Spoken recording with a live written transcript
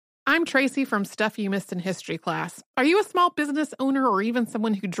I'm Tracy from Stuff You Missed in History class. Are you a small business owner or even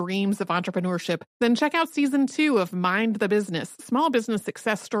someone who dreams of entrepreneurship? Then check out Season 2 of Mind the Business, small business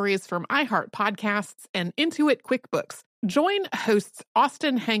success stories from iHeart Podcasts and Intuit QuickBooks. Join hosts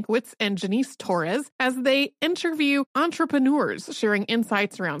Austin Hankwitz and Janice Torres as they interview entrepreneurs sharing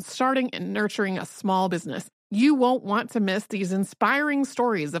insights around starting and nurturing a small business. You won't want to miss these inspiring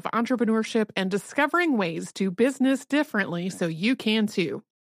stories of entrepreneurship and discovering ways to business differently so you can too.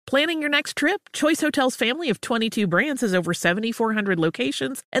 Planning your next trip? Choice Hotels' family of 22 brands has over 7,400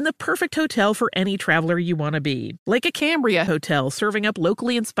 locations and the perfect hotel for any traveler you want to be. Like a Cambria Hotel, serving up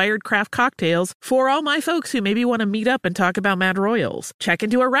locally inspired craft cocktails for all my folks who maybe want to meet up and talk about Mad Royals. Check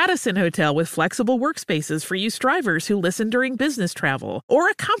into a Radisson Hotel with flexible workspaces for you strivers who listen during business travel. Or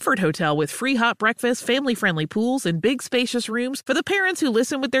a Comfort Hotel with free hot breakfast, family-friendly pools, and big spacious rooms for the parents who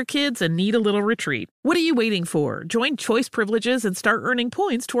listen with their kids and need a little retreat. What are you waiting for? Join Choice Privileges and start earning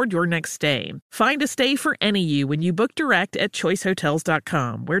points toward your next stay. Find a stay for any you when you book direct at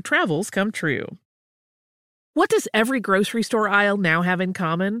choicehotels.com, where travels come true. What does every grocery store aisle now have in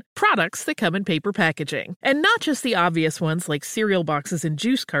common? Products that come in paper packaging. And not just the obvious ones like cereal boxes and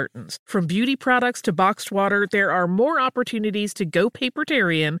juice cartons. From beauty products to boxed water, there are more opportunities to go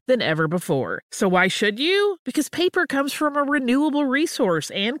papertarian than ever before. So why should you? Because paper comes from a renewable resource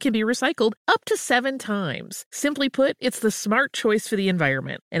and can be recycled up to 7 times. Simply put, it's the smart choice for the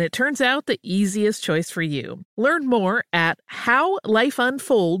environment. And it turns out the easiest choice for you. Learn more at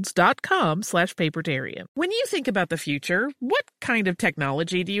howlifeunfolds.com/papertarian. When you think about the future, what kind of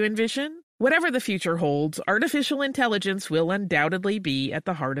technology do you envision? Whatever the future holds, artificial intelligence will undoubtedly be at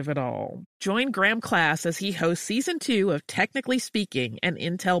the heart of it all. Join Graham Class as he hosts Season 2 of Technically Speaking, an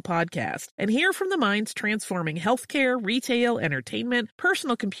Intel podcast, and hear from the minds transforming healthcare, retail, entertainment,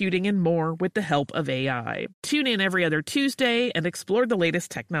 personal computing, and more with the help of AI. Tune in every other Tuesday and explore the latest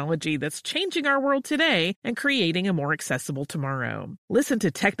technology that's changing our world today and creating a more accessible tomorrow. Listen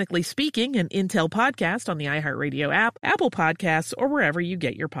to Technically Speaking, an Intel podcast on the iHeartRadio app, Apple Podcasts, or wherever you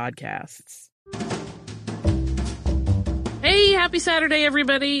get your podcasts. Hey, happy Saturday,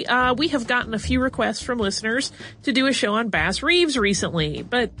 everybody. We have gotten a few requests from listeners to do a show on Bass Reeves recently,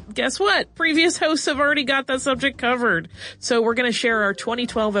 but guess what? Previous hosts have already got that subject covered. So we're going to share our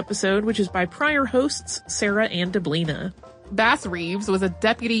 2012 episode, which is by prior hosts Sarah and Deblina. Bass Reeves was a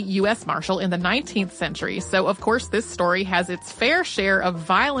deputy U.S. Marshal in the 19th century, so of course this story has its fair share of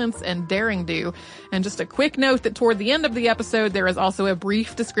violence and daring-do. And just a quick note that toward the end of the episode, there is also a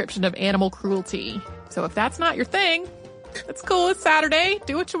brief description of animal cruelty. So if that's not your thing, it's cool, it's Saturday,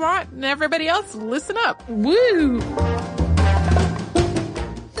 do what you want, and everybody else, listen up. Woo!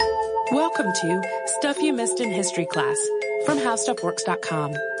 Welcome to Stuff You Missed in History class from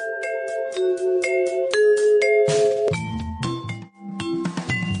HowStuffWorks.com.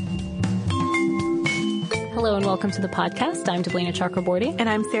 Hello and welcome to the podcast. I'm Deblina Chakraborty. And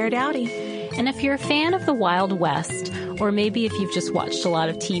I'm Sarah Dowdy. And if you're a fan of the Wild West, or maybe if you've just watched a lot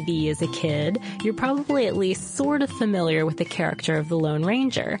of TV as a kid, you're probably at least sort of familiar with the character of the Lone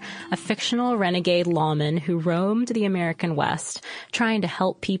Ranger, a fictional renegade lawman who roamed the American West, trying to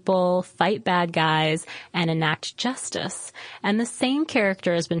help people, fight bad guys, and enact justice. And the same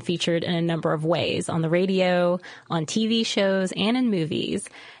character has been featured in a number of ways, on the radio, on TV shows, and in movies.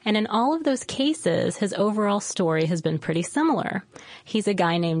 And in all of those cases, his overall story has been pretty similar. He's a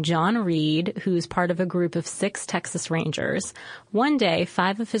guy named John Reed, who's part of a group of 6 Texas Rangers. One day,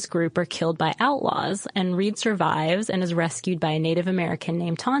 5 of his group are killed by outlaws, and Reed survives and is rescued by a Native American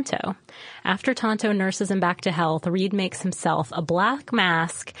named Tonto. After Tonto nurses him back to health, Reed makes himself a black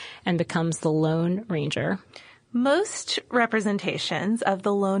mask and becomes the Lone Ranger. Most representations of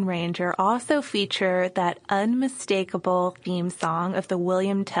the Lone Ranger also feature that unmistakable theme song of the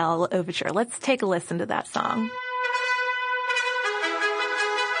William Tell Overture. Let's take a listen to that song.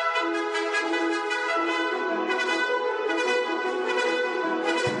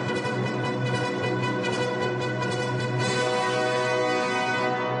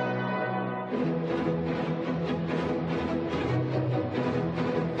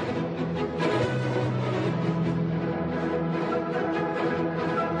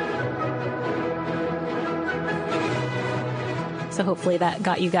 So hopefully that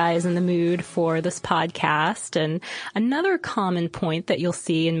got you guys in the mood for this podcast. And another common point that you'll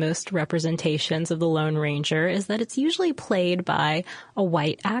see in most representations of the Lone Ranger is that it's usually played by a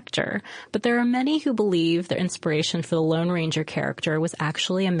white actor. But there are many who believe their inspiration for the Lone Ranger character was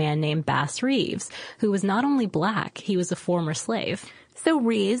actually a man named Bass Reeves, who was not only black, he was a former slave. So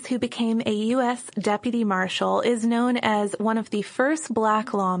Reeves, who became a U.S. deputy marshal, is known as one of the first black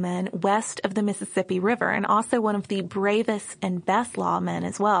lawmen west of the Mississippi River, and also one of the bravest and best lawmen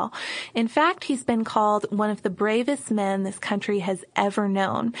as well. In fact, he's been called one of the bravest men this country has ever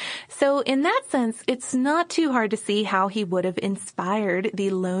known. So in that sense, it's not too hard to see how he would have inspired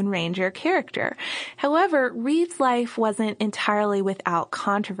the Lone Ranger character. However, Reeves' life wasn't entirely without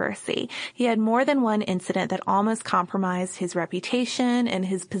controversy. He had more than one incident that almost compromised his reputation and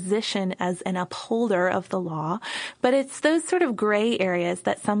his position as an upholder of the law, but it's those sort of gray areas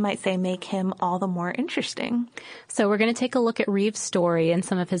that some might say make him all the more interesting. So we're going to take a look at Reeves' story and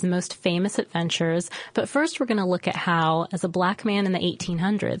some of his most famous adventures, but first we're going to look at how, as a black man in the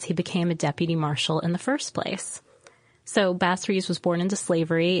 1800s, he became a deputy marshal in the first place. So Bass Reeves was born into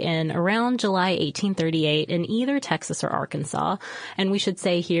slavery in around July 1838 in either Texas or Arkansas. And we should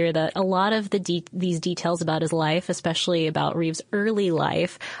say here that a lot of these details about his life, especially about Reeves' early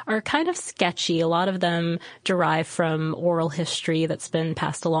life, are kind of sketchy. A lot of them derive from oral history that's been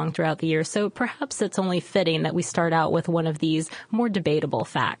passed along throughout the years. So perhaps it's only fitting that we start out with one of these more debatable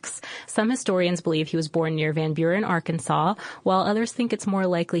facts. Some historians believe he was born near Van Buren, Arkansas, while others think it's more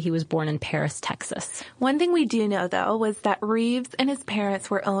likely he was born in Paris, Texas. One thing we do know, though, was that Reeves and his parents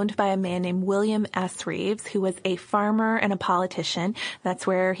were owned by a man named William S. Reeves, who was a farmer and a politician. That's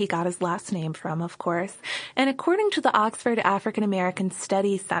where he got his last name from, of course. And according to the Oxford African American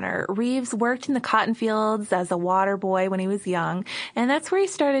Studies Center, Reeves worked in the cotton fields as a water boy when he was young, and that's where he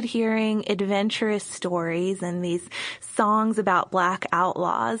started hearing adventurous stories and these songs about black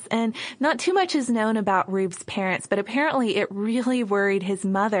outlaws. And not too much is known about Reeves' parents, but apparently it really worried his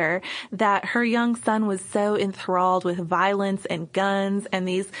mother that her young son was so enthralled with violence and guns and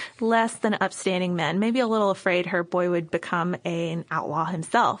these less than upstanding men, maybe a little afraid her boy would become an outlaw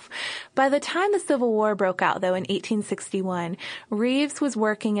himself. By the time the Civil War broke out, though, in 1861, Reeves was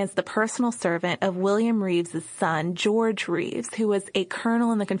working as the personal servant of William Reeves' son, George Reeves, who was a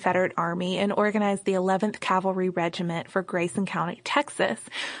colonel in the Confederate Army and organized the 11th Cavalry Regiment for Grayson County, Texas.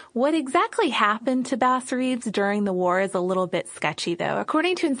 What exactly happened to Bass Reeves during the war is a little bit sketchy, though.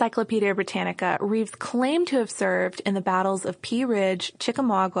 According to Encyclopedia Britannica, Reeves claimed to have served in the battles of Pea Ridge,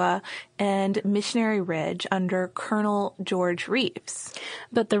 Chickamauga, and Missionary Ridge under Colonel George Reeves.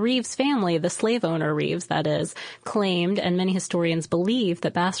 But the Reeves family, the slave owner Reeves, that is, claimed, and many historians believe,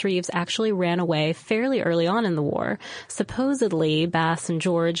 that Bass Reeves actually ran away fairly early on in the war. Supposedly, Bass and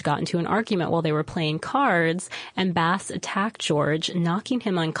George got into an argument while they were playing cards, and Bass attacked George, knocking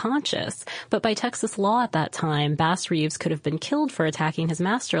him unconscious. But by Texas law at that time, Bass Reeves could have been killed for attacking his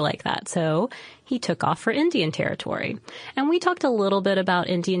master like that, so he took off for Indian Territory. And we talked a little bit about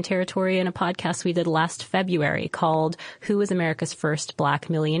Indian Territory in a podcast we did last February called Who Was America's First Black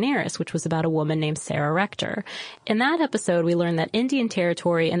Millionaires, which was about a woman named Sarah Rector. In that episode, we learned that Indian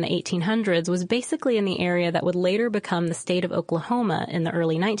Territory in the 1800s was basically in the area that would later become the state of Oklahoma in the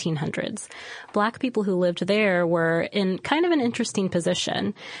early 1900s. Black people who lived there were in kind of an interesting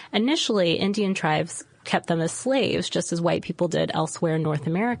position. Initially, Indian tribes kept them as slaves, just as white people did elsewhere in North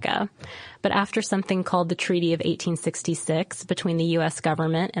America. But after something called the Treaty of 1866 between the U.S.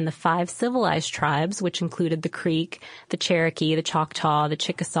 government and the 5 civilized tribes, which included the Creek, the Cherokee, the Choctaw, the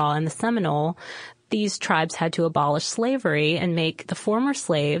Chickasaw, and the Seminole, these tribes had to abolish slavery and make the former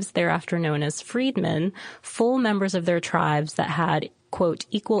slaves, thereafter known as freedmen, full members of their tribes that had, quote,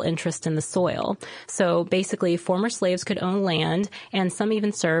 equal interest in the soil. So basically, former slaves could own land, and some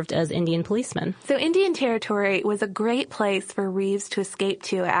even served as Indian policemen. So Indian Territory was a great place for Reeves to escape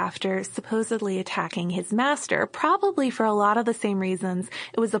to after supposedly attacking his master, probably for a lot of the same reasons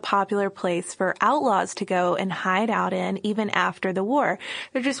it was a popular place for outlaws to go and hide out in even after the war.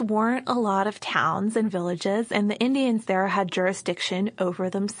 There just weren't a lot of towns and villages, and the Indians there had jurisdiction over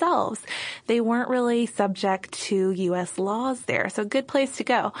themselves. They weren't really subject to U.S. laws there, so good place to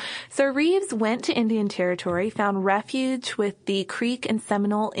go. So Reeves went to Indian Territory, found refuge with the Creek and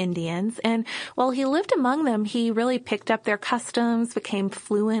Seminole Indians, and while he lived among them, he really picked up their customs, became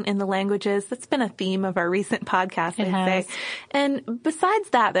fluent in the languages. That's been a theme of our recent podcast, I'd say. And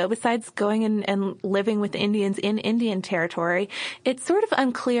besides that, though, besides going and living with the Indians in Indian Territory, it's sort of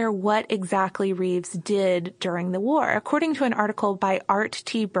unclear what exactly Reeves did during the war. According to an article by Art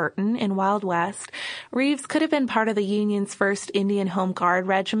T. Burton in Wild West, Reeves could have been part of the Union's first Indian Home Guard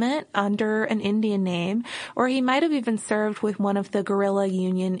Regiment under an Indian name, or he might have even served with one of the guerrilla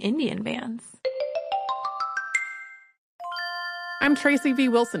Union Indian bands. I'm I'm Tracy V.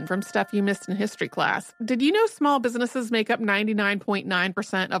 Wilson from Stuff You Missed in History Class. Did you know small businesses make up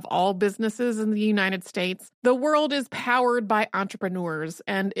 99.9% of all businesses in the United States? The world is powered by entrepreneurs,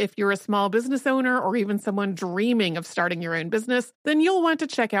 and if you're a small business owner or even someone dreaming of starting your own business, then you'll want to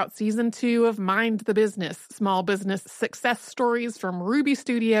check out Season 2 of Mind the Business, small business success stories from Ruby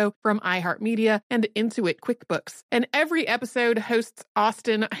Studio, from iHeartMedia, and Intuit QuickBooks. And every episode, hosts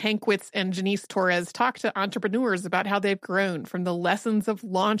Austin Hankwitz and Janice Torres talk to entrepreneurs about how they've grown from the lessons of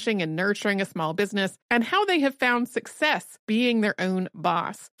launching and nurturing a small business and how they have found success being their own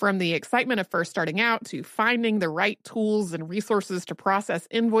boss. From the excitement of first starting out to finding the right tools and resources to process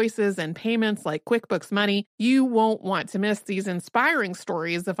invoices and payments like QuickBooks Money, you won't want to miss these inspiring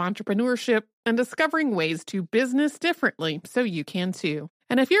stories of entrepreneurship and discovering ways to business differently so you can too.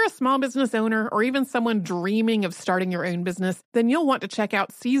 And if you're a small business owner or even someone dreaming of starting your own business, then you'll want to check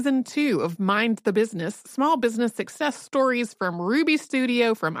out Season 2 of Mind the Business, small business success stories from Ruby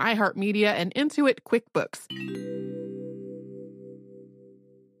Studio, from iHeartMedia, and Intuit QuickBooks.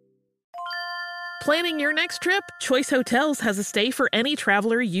 Planning your next trip? Choice Hotels has a stay for any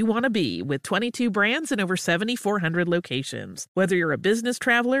traveler you want to be, with 22 brands and over 7,400 locations. Whether you're a business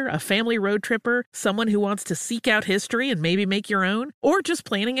traveler, a family road tripper, someone who wants to seek out history and maybe make your own, or just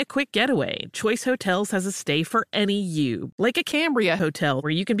planning a quick getaway, Choice Hotels has a stay for any you. Like a Cambria Hotel,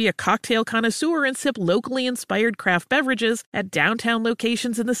 where you can be a cocktail connoisseur and sip locally inspired craft beverages at downtown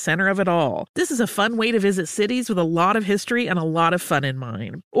locations in the center of it all. This is a fun way to visit cities with a lot of history and a lot of fun in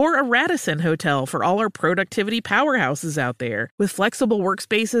mind. Or a Radisson Hotel, for all our productivity powerhouses out there. With flexible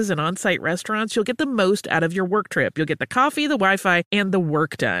workspaces and on-site restaurants, you'll get the most out of your work trip. You'll get the coffee, the Wi-Fi, and the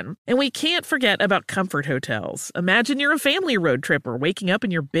work done. And we can't forget about Comfort Hotels. Imagine you're a family road tripper, waking up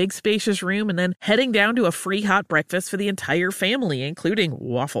in your big spacious room and then heading down to a free hot breakfast for the entire family, including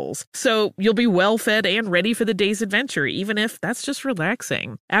waffles. So you'll be well fed and ready for the day's adventure, even if that's just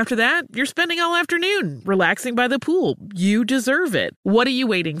relaxing. After that, you're spending all afternoon relaxing by the pool. You deserve it. What are you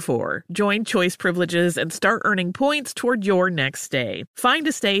waiting for? Join Choice Privileges and start earning points toward your next stay. Find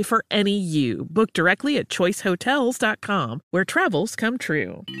a stay for any you. Book directly at choicehotels.com, where travels come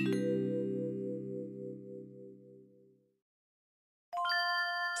true.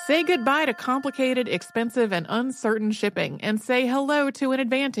 Say goodbye to complicated, expensive, and uncertain shipping, and say hello to an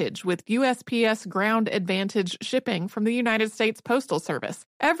advantage with USPS Ground Advantage shipping from the United States Postal Service.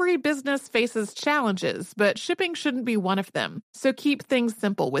 Every business faces challenges, but shipping shouldn't be one of them. So keep things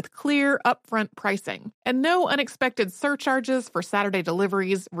simple with clear, upfront pricing. And no unexpected surcharges for Saturday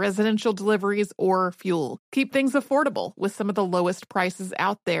deliveries, residential deliveries, or fuel. Keep things affordable with some of the lowest prices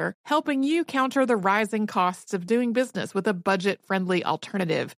out there, helping you counter the rising costs of doing business with a budget-friendly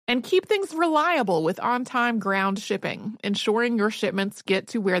alternative. And keep things reliable with on-time ground shipping, ensuring your shipments get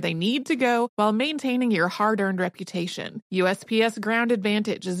to where they need to go while maintaining your hard-earned reputation. USPS Ground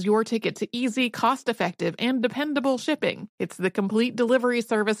Advantage is your ticket to easy, cost-effective, and dependable shipping. It's the complete delivery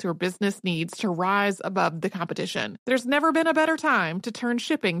service your business needs to rise above the competition. There's never been a better time to turn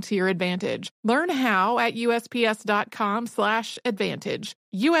shipping to your advantage. Learn how at USPS.com/advantage.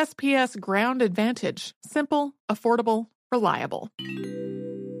 USPS Ground Advantage. Simple, affordable, reliable.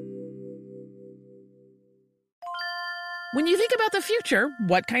 When you think about the future,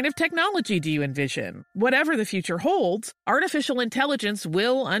 what kind of technology do you envision? Whatever the future holds, artificial intelligence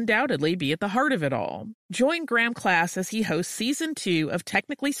will undoubtedly be at the heart of it all. Join Graham Class as he hosts Season 2 of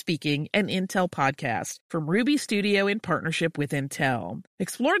Technically Speaking, an Intel podcast from Ruby Studio in partnership with Intel.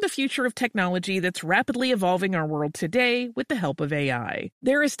 Explore the future of technology that's rapidly evolving our world today with the help of AI.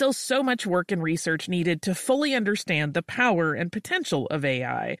 There is still so much work and research needed to fully understand the power and potential of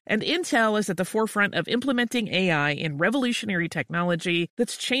AI, and Intel is at the forefront of implementing AI in revolutionary technology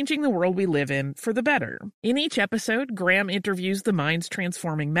that's changing the world we live in for the better. In each episode, Graham interviews the minds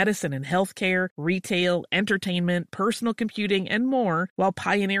transforming medicine and healthcare, retail, entertainment, personal computing, and more, while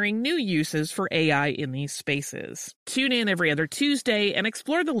pioneering new uses for AI in these spaces. Tune in every other Tuesday and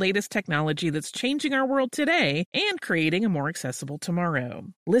explore the latest technology that's changing our world today and creating a more accessible tomorrow.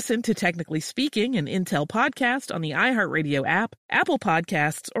 Listen to Technically Speaking, an Intel podcast on the iHeartRadio app, Apple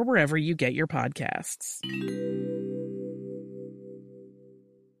Podcasts, or wherever you get your podcasts.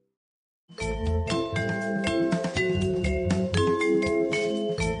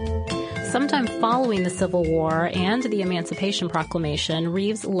 Sometime following the Civil War and the Emancipation Proclamation,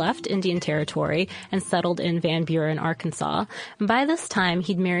 Reeves left Indian Territory and settled in Van Buren, Arkansas. By this time,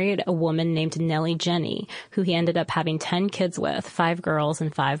 he'd married a woman named Nellie Jenny, who he ended up having 10 kids with, 5 girls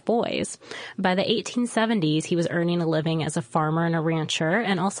and 5 boys. By the 1870s, he was earning a living as a farmer and a rancher,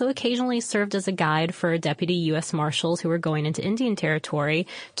 and also occasionally served as a guide for deputy U.S. Marshals who were going into Indian Territory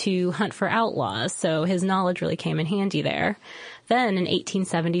to hunt for outlaws, so his knowledge really came in handy there. Then in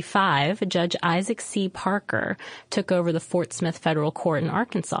 1875, Judge Isaac C. Parker took over the Fort Smith Federal Court in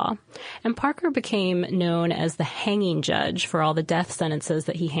Arkansas. And Parker became known as the hanging judge for all the death sentences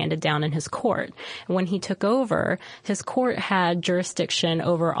that he handed down in his court. And when he took over, his court had jurisdiction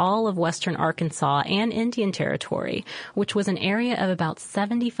over all of western Arkansas and Indian Territory, which was an area of about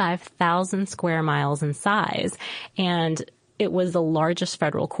 75,000 square miles in size. And it was the largest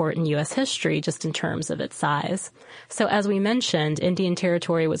federal court in U.S. history just in terms of its size. So as we mentioned, Indian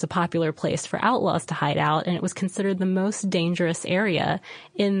Territory was a popular place for outlaws to hide out, and it was considered the most dangerous area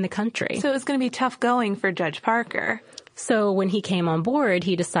in the country. So it was going to be tough going for Judge Parker. So when he came on board,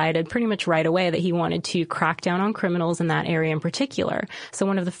 he decided pretty much right away that he wanted to crack down on criminals in that area in particular. So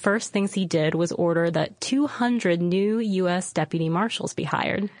one of the first things he did was order that 200 new U.S. deputy marshals be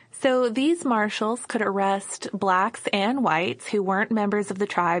hired. So these marshals could arrest blacks and whites who weren't members of the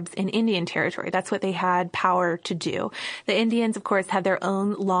tribes in Indian Territory. That's what they had power to do. The Indians, of course, had their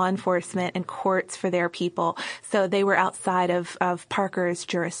own law enforcement and courts for their people, so they were outside of Parker's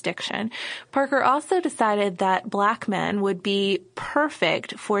jurisdiction. Parker also decided that black men would be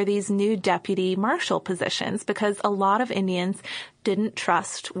perfect for these new deputy marshal positions because a lot of Indians didn't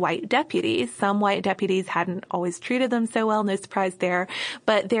trust white deputies. Some white deputies hadn't always treated them so well, no surprise there.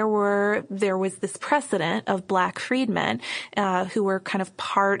 But there was this precedent of black freedmen who were kind of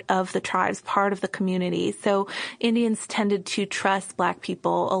part of the tribes, part of the community. So Indians tended to trust black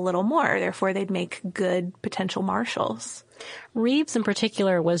people a little more. Therefore, they'd make good potential marshals. Reeves in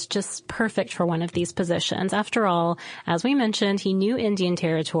particular was just perfect for one of these positions. After all, as we mentioned, he knew Indian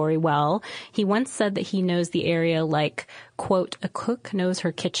Territory well. He once said that he knows the area like, quote, a cook knows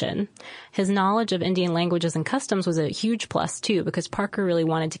her kitchen. His knowledge of Indian languages and customs was a huge plus, too, because Parker really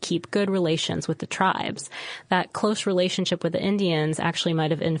wanted to keep good relations with the tribes. That close relationship with the Indians actually might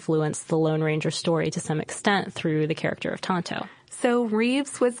have influenced the Lone Ranger story to some extent through the character of Tonto. So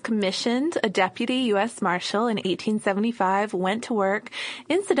Reeves was commissioned a deputy U.S. Marshal in 1875, went to work.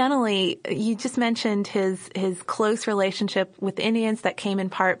 Incidentally, you just mentioned his close relationship with Indians that came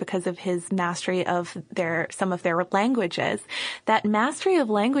in part because of his mastery of some of their languages. That mastery of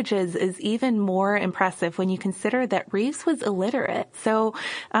languages is even more impressive when you consider that Reeves was illiterate. So,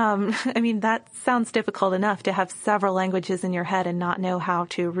 that sounds difficult enough to have several languages in your head and not know how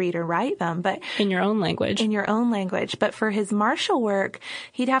to read or write them. But in your own language. But for his marshal work,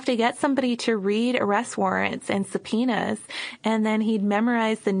 he'd have to get somebody to read arrest warrants and subpoenas, and then he'd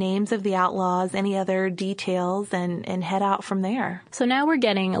memorize the names of the outlaws, any other details, and head out from there. So now we're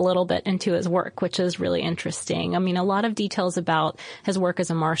getting a little bit into his work, which is really interesting. A lot of details about his work as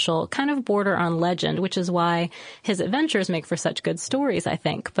a marshal kind of border on legend, which is why his adventures make for such good stories, I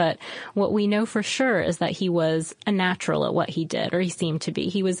think. But what we know for sure is that he was a natural at what he did, or he seemed to be.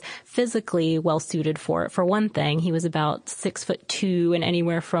 He was physically well suited for it. For one thing, he was about 6'2" and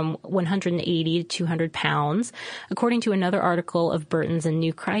anywhere from 180 to 200 pounds. According to another article of Burton's in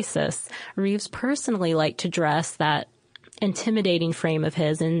New Crisis, Reeves personally liked to dress that intimidating frame of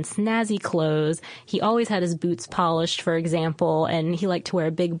his in snazzy clothes. He always had his boots polished, for example, and he liked to wear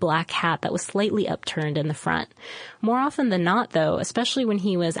a big black hat that was slightly upturned in the front. More often than not, though, especially when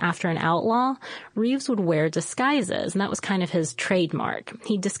he was after an outlaw, Reeves would wear disguises, and that was kind of his trademark.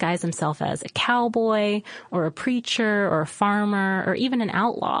 He'd disguise himself as a cowboy or a preacher or a farmer or even an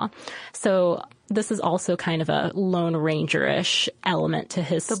outlaw. So this is also kind of a Lone Ranger-ish element to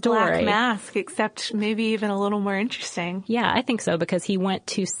his story. The Black Mask, except maybe even a little more interesting. Yeah, I think so, because he went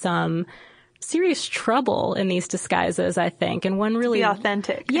to some serious trouble in these disguises, I think. And one really... To be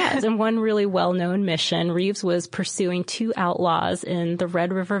authentic. Yes, and one really well-known mission. Reeves was pursuing two outlaws in the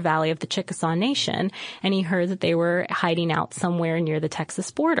Red River Valley of the Chickasaw Nation, and he heard that they were hiding out somewhere near the Texas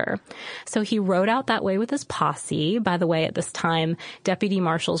border. So he rode out that way with his posse. By the way, at this time, deputy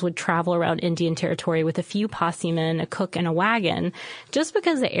marshals would travel around Indian Territory with a few posse men, a cook, and a wagon, just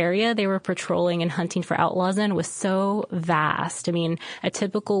because the area they were patrolling and hunting for outlaws in was so vast. A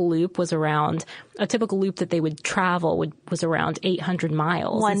typical loop that they would travel was around 800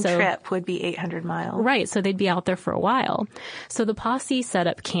 miles. One trip would be 800 miles. Right, so they'd be out there for a while. So the posse set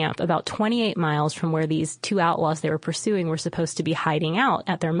up camp about 28 miles from where these two outlaws they were pursuing were supposed to be hiding out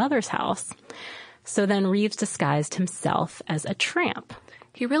at their mother's house. So then Reeves disguised himself as a tramp.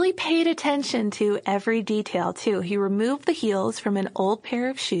 He really paid attention to every detail, too. He removed the heels from an old pair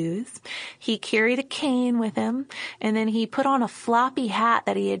of shoes. He carried a cane with him, and then he put on a floppy hat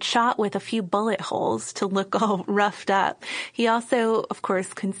that he had shot with a few bullet holes to look all roughed up. He also, of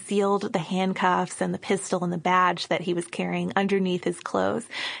course, concealed the handcuffs and the pistol and the badge that he was carrying underneath his clothes.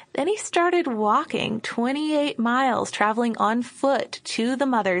 Then he started walking 28 miles, traveling on foot to the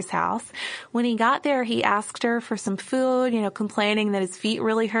mother's house. When he got there, he asked her for some food, complaining that his feet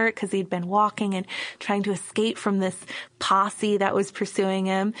really hurt because he'd been walking and trying to escape from this posse that was pursuing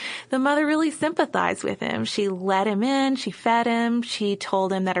him. The mother really sympathized with him. She let him in. She fed him. She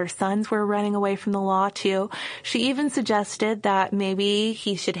told him that her sons were running away from the law too. She even suggested that maybe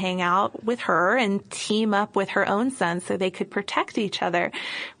he should hang out with her and team up with her own sons so they could protect each other.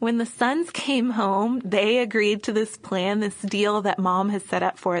 When the sons came home, they agreed to this plan, this deal that mom has set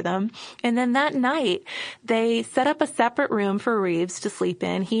up for them. And then that night, they set up a separate room for Reeves to sleep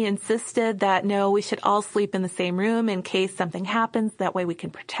in. He insisted that, no, we should all sleep in the same room in case something happens. That way we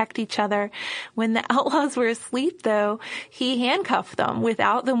can protect each other. When the outlaws were asleep, though, he handcuffed them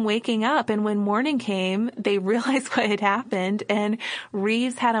without them waking up. And when morning came, they realized what had happened. And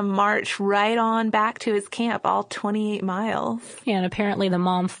Reeves had to march right on back to his camp, all 28 miles. Yeah, and apparently the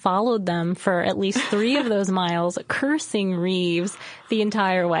mom followed them for at least 3 of those miles, cursing Reeves the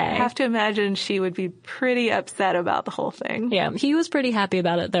entire way. I have to imagine she would be pretty upset about the whole thing. Yeah, he was pretty happy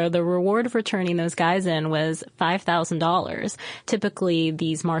about it, though. The reward of returning those guys in was $5,000. Typically,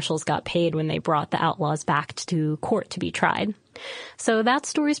 these marshals got paid when they brought the outlaws back to court to be tried. So that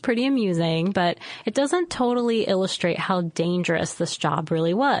story's pretty amusing, but it doesn't totally illustrate how dangerous this job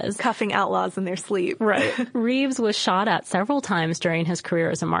really was. Cuffing outlaws in their sleep. Right. Reeves was shot at several times during his career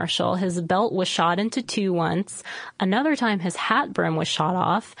as a marshal. His belt was shot into 2 once. Another time his hat brim was shot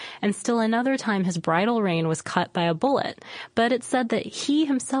off, and still another time his bridle rein was cut by a bullet. But it's said that he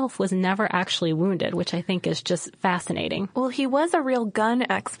himself was never actually wounded, which I think is just fascinating. Well, he was a real gun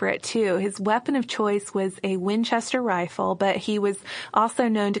expert, too. His weapon of choice was a Winchester rifle, but he was also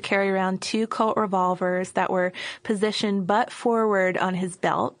known to carry around 2 Colt revolvers that were positioned butt forward on his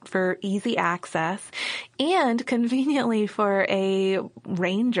belt for easy access. And conveniently for a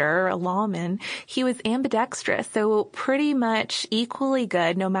ranger, a lawman, he was ambidextrous, so pretty much equally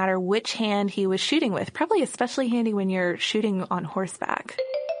good no matter which hand he was shooting with. Probably especially handy when you're shooting on horseback.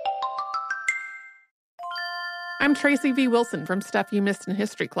 I'm Tracy V. Wilson from Stuff You Missed in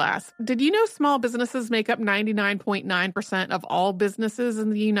History Class. Did you know small businesses make up 99.9% of all businesses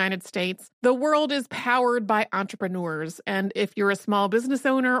in the United States? The world is powered by entrepreneurs, and if you're a small business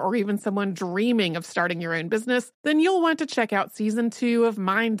owner or even someone dreaming of starting your own business, then you'll want to check out Season 2 of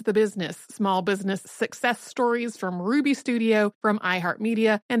Mind the Business, Small Business Success Stories from Ruby Studio, from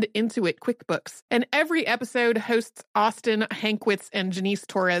iHeartMedia, and Intuit QuickBooks. And every episode, hosts Austin Hankwitz and Janice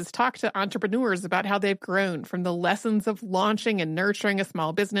Torres talk to entrepreneurs about how they've grown from the lessons of launching and nurturing a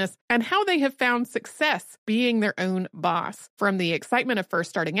small business and how they have found success being their own boss. From the excitement of first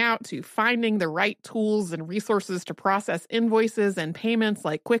starting out to finding the right tools and resources to process invoices and payments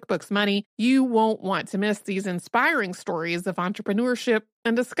like QuickBooks Money, you won't want to miss these inspiring stories of entrepreneurship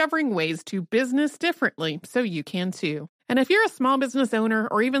and discovering ways to business differently so you can too. And if you're a small business owner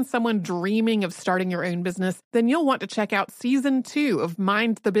or even someone dreaming of starting your own business, then you'll want to check out Season 2 of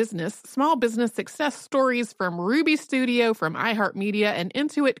Mind the Business, Small Business Success Stories from Ruby Studio, from iHeartMedia, and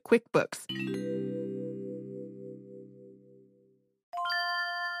Intuit QuickBooks.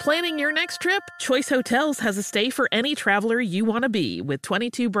 Planning your next trip? Choice Hotels has a stay for any traveler you want to be, with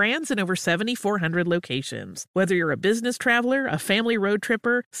 22 brands and over 7,400 locations. Whether you're a business traveler, a family road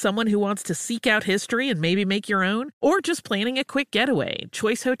tripper, someone who wants to seek out history and maybe make your own, or just planning a quick getaway,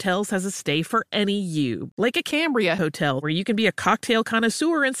 Choice Hotels has a stay for any you. Like a Cambria Hotel, where you can be a cocktail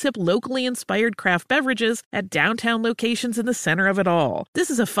connoisseur and sip locally inspired craft beverages at downtown locations in the center of it all.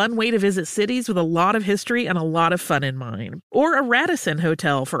 This is a fun way to visit cities with a lot of history and a lot of fun in mind. Or a Radisson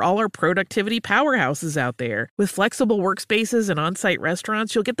Hotel for all our productivity powerhouses out there. With flexible workspaces and on-site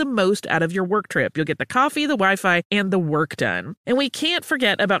restaurants, you'll get the most out of your work trip. You'll get the coffee, the Wi-Fi, and the work done. And we can't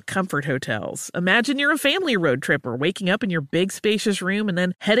forget about Comfort Hotels. Imagine you're a family road tripper, waking up in your big spacious room and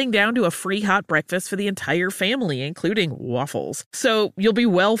then heading down to a free hot breakfast for the entire family, including waffles. So you'll be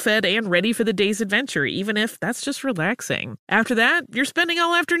well fed and ready for the day's adventure, even if that's just relaxing. After that, you're spending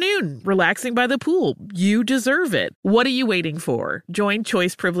all afternoon relaxing by the pool. You deserve it. What are you waiting for? Join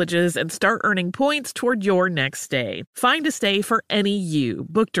Choice Privileges and start earning points toward your next stay. Find a stay for any you.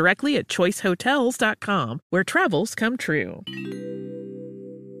 Book directly at choicehotels.com, where travels come true.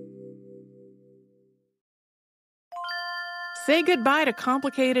 Say goodbye to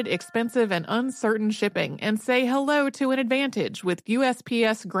complicated, expensive, and uncertain shipping and say hello to an advantage with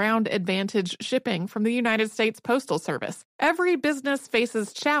USPS Ground Advantage shipping from the United States Postal Service. Every business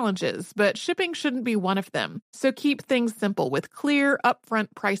faces challenges, but shipping shouldn't be one of them. So keep things simple with clear, upfront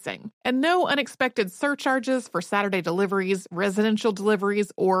pricing and no unexpected surcharges for Saturday deliveries, residential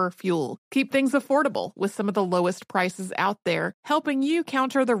deliveries, or fuel. Keep things affordable with some of the lowest prices out there, helping you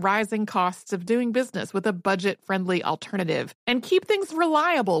counter the rising costs of doing business with a budget-friendly alternative. And keep things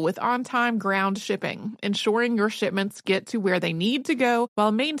reliable with on-time ground shipping, ensuring your shipments get to where they need to go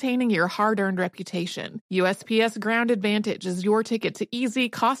while maintaining your hard-earned reputation. USPS Ground Advantage is your ticket to easy,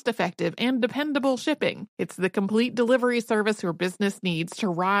 cost-effective, and dependable shipping. It's the complete delivery service your business needs to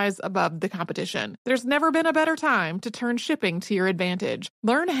rise above the competition. There's never been a better time to turn shipping to your advantage.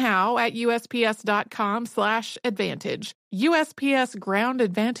 Learn how at USPS.com/advantage. USPS Ground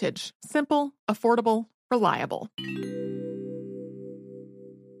Advantage. Simple, affordable, reliable.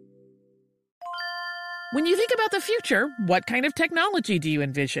 When you think about the future, what kind of technology do you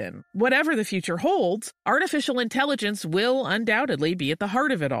envision? Whatever the future holds, artificial intelligence will undoubtedly be at the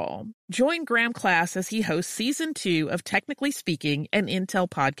heart of it all. Join Graham Class as he hosts Season 2 of Technically Speaking, an Intel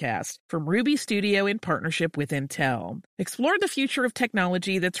podcast from Ruby Studio in partnership with Intel. Explore the future of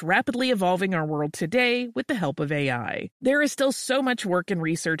technology that's rapidly evolving our world today with the help of AI. There is still so much work and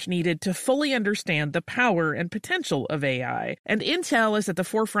research needed to fully understand the power and potential of AI, and Intel is at the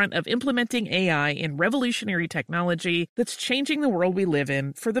forefront of implementing AI in revolutionary technology that's changing the world we live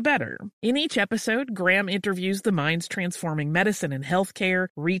in for the better. In each episode, Graham interviews the minds transforming medicine and healthcare,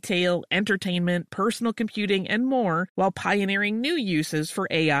 retail, entertainment, personal computing, and more, while pioneering new uses for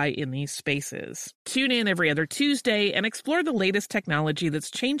AI in these spaces. Tune in every other Tuesday and explore the latest technology that's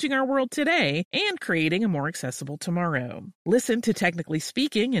changing our world today and creating a more accessible tomorrow. Listen to Technically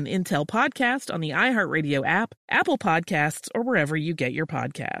Speaking, an Intel podcast on the iHeartRadio app, Apple Podcasts, or wherever you get your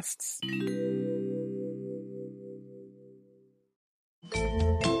podcasts.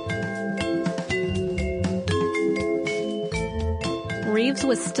 Reeves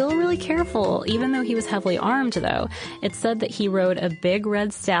was still really careful, even though he was heavily armed, though. It's said that he rode a big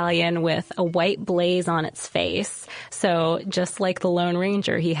red stallion with a white blaze on its face. So just like the Lone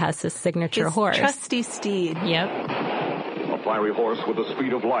Ranger, he has his signature horse. Trusty steed. Yep. A fiery horse with the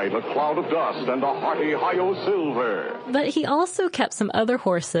speed of light, a cloud of dust, and a hearty hi-yo silver. But he also kept some other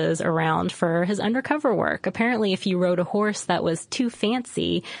horses around for his undercover work. Apparently, if you rode a horse that was too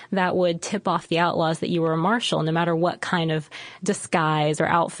fancy, that would tip off the outlaws that you were a marshal, no matter what kind of disguise or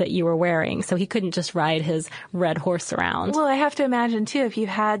outfit you were wearing. So he couldn't just ride his red horse around. Well, I have to imagine, too, if you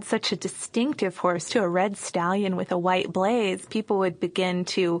had such a distinctive horse, too, a red stallion with a white blaze, people would begin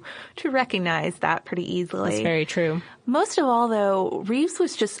to recognize that pretty easily. That's very true. Most of all, though, Reeves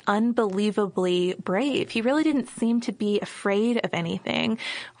was just unbelievably brave. He really didn't seem to be afraid of anything.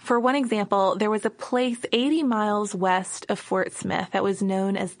 For one example, there was a place 80 miles west of Fort Smith that was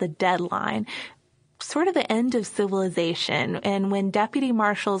known as the Deadline, sort of the end of civilization. And when deputy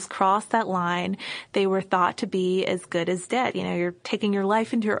marshals crossed that line, they were thought to be as good as dead. You know, you're taking your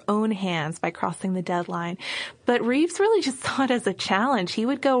life into your own hands by crossing the deadline. But Reeves really just saw it as a challenge. He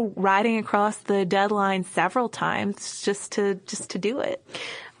would go riding across the deadline several times just to do it.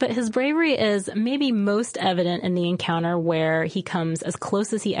 But his bravery is maybe most evident in the encounter where he comes as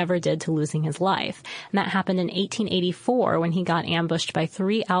close as he ever did to losing his life. And that happened in 1884 when he got ambushed by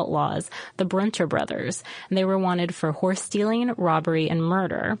 3 outlaws, the Brunter brothers. And they were wanted for horse stealing, robbery, and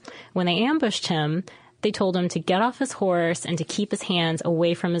murder. When they ambushed him, they told him to get off his horse and to keep his hands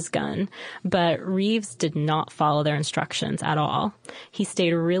away from his gun. But Reeves did not follow their instructions at all. He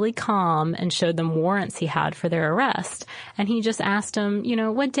stayed really calm and showed them warrants he had for their arrest. And he just asked them,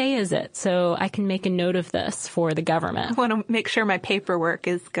 what day is it? So I can make a note of this for the government. I want to make sure my paperwork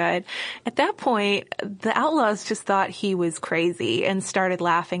is good. At that point, the outlaws just thought he was crazy and started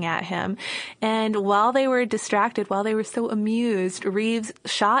laughing at him. And while they were distracted, while they were so amused, Reeves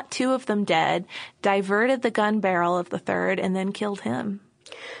shot 2 of them dead, diverted the gun barrel of the 3rd, and then killed him.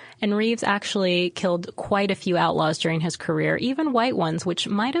 And Reeves actually killed quite a few outlaws during his career, even white ones, which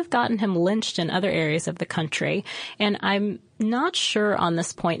might have gotten him lynched in other areas of the country. And I'm not sure on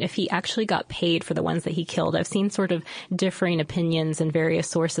this point if he actually got paid for the ones that he killed. I've seen sort of differing opinions in various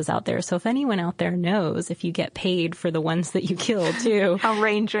sources out there. So if anyone out there knows if you get paid for the ones that you killed too, how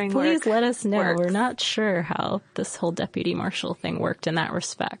rangering please let us know. Works. We're not sure how this whole deputy marshal thing worked in that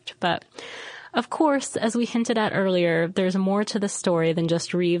respect. But of course, as we hinted at earlier, there's more to the story than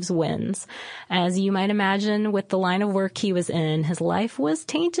just Reeves wins. As you might imagine, with the line of work he was in, his life was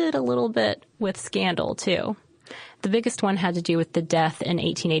tainted a little bit with scandal, too. The biggest one had to do with the death in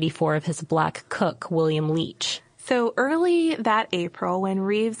 1884 of his black cook, William Leach. So early that April, when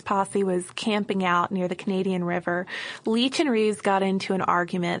Reeves' posse was camping out near the Canadian River, Leach and Reeves got into an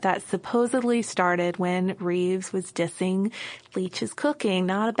argument that supposedly started when Reeves was dissing Leach's cooking.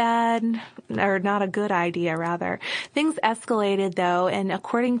 Not a good idea, rather. Things escalated, though, and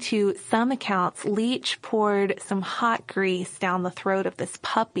according to some accounts, Leach poured some hot grease down the throat of this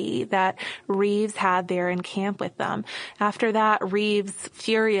puppy that Reeves had there in camp with them. After that, Reeves,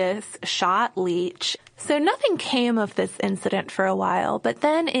 furious, shot Leach. So nothing came of this incident for a while, but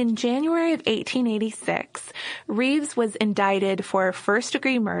then in January of 1886, Reeves was indicted for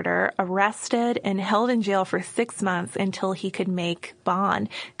first-degree murder, arrested, and held in jail for 6 months until he could make bond.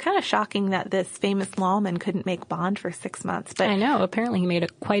 Kind of shocking that this famous lawman couldn't make bond for 6 months. But I know. Apparently he made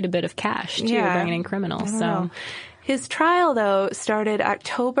quite a bit of cash, too, bringing in criminals. So. His trial, though, started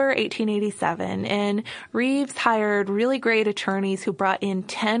October 1887, and Reeves hired really great attorneys who brought in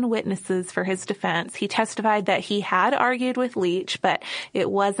 10 witnesses for his defense. He testified that he had argued with Leach, but it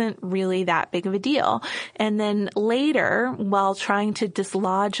wasn't really that big of a deal. And then later, while trying to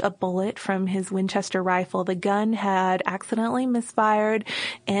dislodge a bullet from his Winchester rifle, the gun had accidentally misfired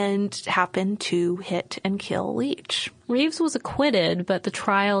and happened to hit and kill Leach. Reeves was acquitted, but the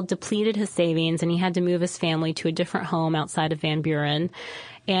trial depleted his savings and he had to move his family to a different home outside of Van Buren.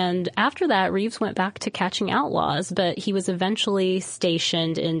 And after that, Reeves went back to catching outlaws, but he was eventually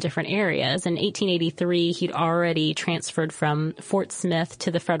stationed in different areas. In 1883, he'd already transferred from Fort Smith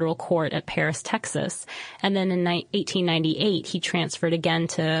to the federal court at Paris, Texas. And then in 1898, he transferred again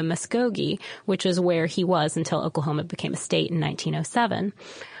to Muskogee, which is where he was until Oklahoma became a state in 1907.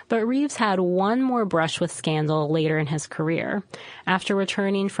 But Reeves had one more brush with scandal later in his career. After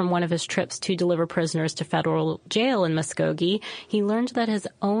returning from one of his trips to deliver prisoners to federal jail in Muskogee, he learned that his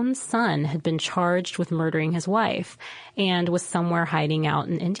own son had been charged with murdering his wife and was somewhere hiding out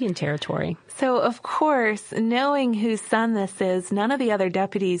in Indian Territory. So, of course, knowing whose son this is, none of the other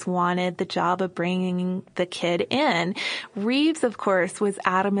deputies wanted the job of bringing the kid in. Reeves, of course, was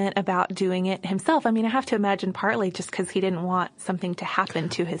adamant about doing it himself. I mean, I have to imagine partly just because he didn't want something to happen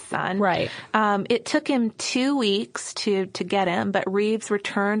to his son. Right. It took him 2 weeks to get him, but Reeves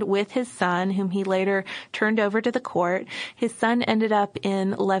returned with his son, whom he later turned over to the court. His son ended up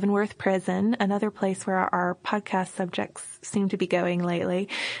in Leavenworth Prison, another place where our podcast subjects seem to be going lately,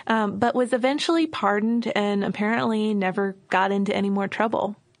 but was eventually pardoned and apparently never got into any more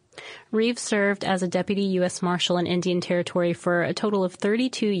trouble. Reeves served as a deputy U.S. Marshal in Indian Territory for a total of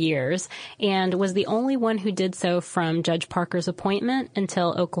 32 years and was the only one who did so from Judge Parker's appointment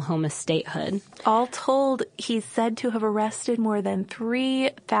until Oklahoma's statehood. All told, he's said to have arrested more than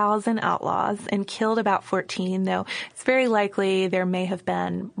 3,000 outlaws and killed about 14, though it's very likely there may have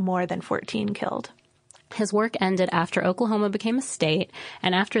been more than 14 killed. His work ended after Oklahoma became a state,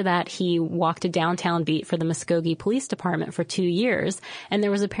 and after that he walked a downtown beat for the Muskogee Police Department for 2 years, and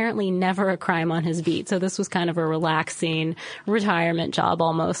there was apparently never a crime on his beat, so this was kind of a relaxing retirement job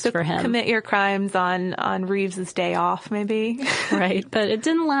almost for him. Commit your crimes on Reeves' day off, maybe. Right, but it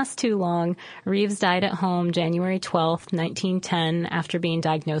didn't last too long. Reeves died at home January 12th, 1910, after being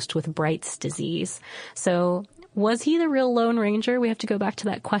diagnosed with Bright's disease. So was he the real Lone Ranger? We have to go back to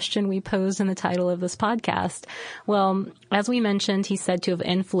that question we posed in the title of this podcast. Well, as we mentioned, he's said to have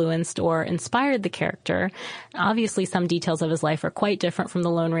influenced or inspired the character. Obviously, some details of his life are quite different from the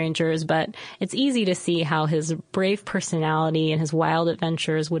Lone Ranger's, but it's easy to see how his brave personality and his wild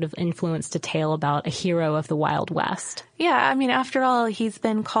adventures would have influenced a tale about a hero of the Wild West. Yeah, I mean, after all, he's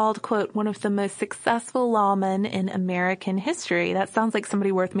been called, quote, one of the most successful lawmen in American history. That sounds like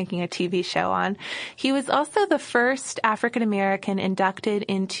somebody worth making a TV show on. He was also the first African-American inducted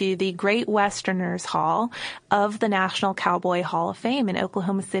into the Great Westerners Hall of the National Cowboy Hall of Fame in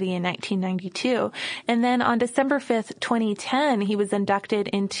Oklahoma City in 1992. And then on December 5th, 2010, he was inducted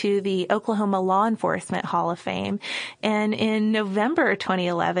into the Oklahoma Law Enforcement Hall of Fame. And in November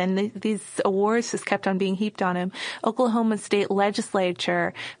 2011, these awards just kept on being heaped on him. Oklahoma State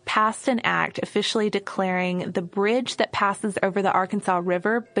Legislature passed an act officially declaring the bridge that passes over the Arkansas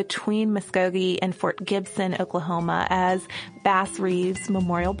River between Muskogee and Fort Gibson, Oklahoma, as Bass Reeves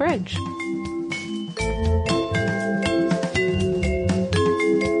Memorial Bridge.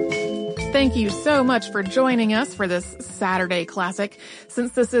 Thank you so much for joining us for this Saturday Classic.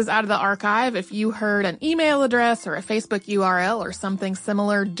 Since this is out of the archive, if you heard an email address or a Facebook URL or something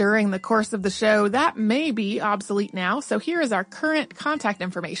similar during the course of the show, that may be obsolete now. So here is our current contact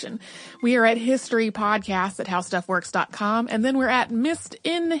information. We are at historypodcast@howstuffworks.com, and then we're at Missed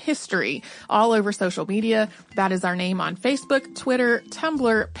in History all over social media. That is our name on Facebook, Twitter,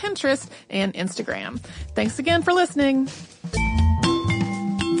 Tumblr, Pinterest, and Instagram. Thanks again for listening.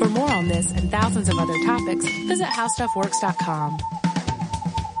 For more on this and thousands of other topics, visit howstuffworks.com.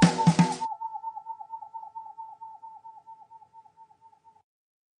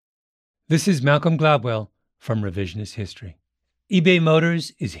 This is Malcolm Gladwell from Revisionist History. eBay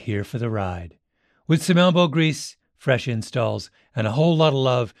Motors is here for the ride. With some elbow grease, fresh installs, and a whole lot of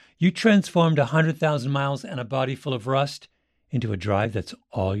love, you transformed 100,000 miles and a body full of rust into a drive that's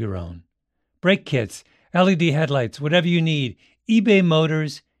all your own. Brake kits, LED headlights, whatever you need, eBay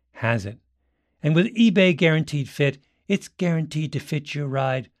Motors has it. And with eBay Guaranteed Fit, it's guaranteed to fit your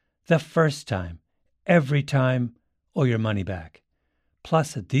ride the first time, every time, or your money back.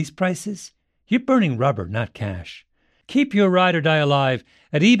 Plus, at these prices, you're burning rubber, not cash. Keep your ride or die alive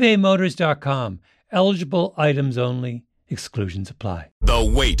at ebaymotors.com. Eligible items only. Exclusions apply.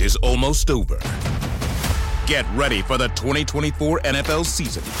 The wait is almost over. Get ready for the 2024 NFL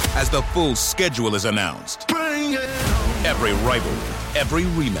season as the full schedule is announced. Bring it on. Every rivalry, every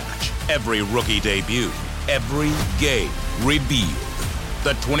rematch, every rookie debut, every game revealed.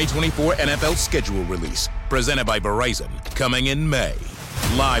 The 2024 NFL schedule release, presented by Verizon, coming in May.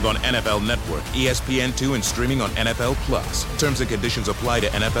 Live on NFL Network, ESPN2, and streaming on NFL Plus. Terms and conditions apply to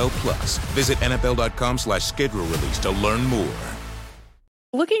NFL Plus. Visit NFL.com/schedule release to learn more.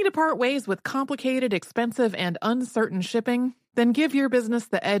 Looking to part ways with complicated, expensive, and uncertain shipping? Then give your business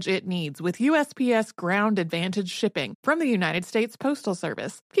the edge it needs with USPS Ground Advantage shipping from the United States Postal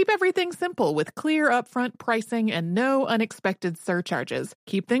Service. Keep everything simple with clear upfront pricing and no unexpected surcharges.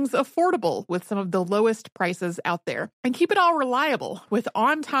 Keep things affordable with some of the lowest prices out there. And keep it all reliable with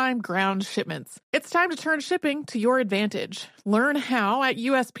on-time ground shipments. It's time to turn shipping to your advantage. Learn how at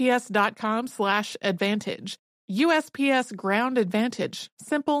USPS.com/advantage. USPS Ground Advantage.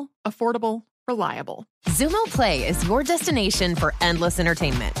 Simple, affordable, reliable. Xumo Play is your destination for endless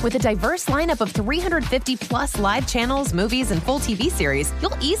entertainment. With a diverse lineup of 350-plus live channels, movies, and full TV series,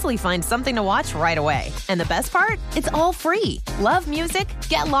 you'll easily find something to watch right away. And the best part? It's all free. Love music?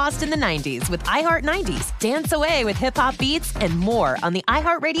 Get lost in the 90s with iHeart 90s. Dance away with hip-hop beats and more on the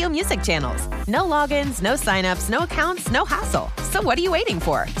iHeartRadio music channels. No logins, no signups, no accounts, no hassle. So what are you waiting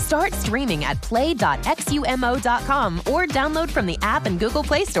for? Start streaming at play.xumo.com or download from the app and Google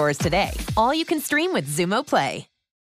Play stores today. All you can stream with Xumo Play.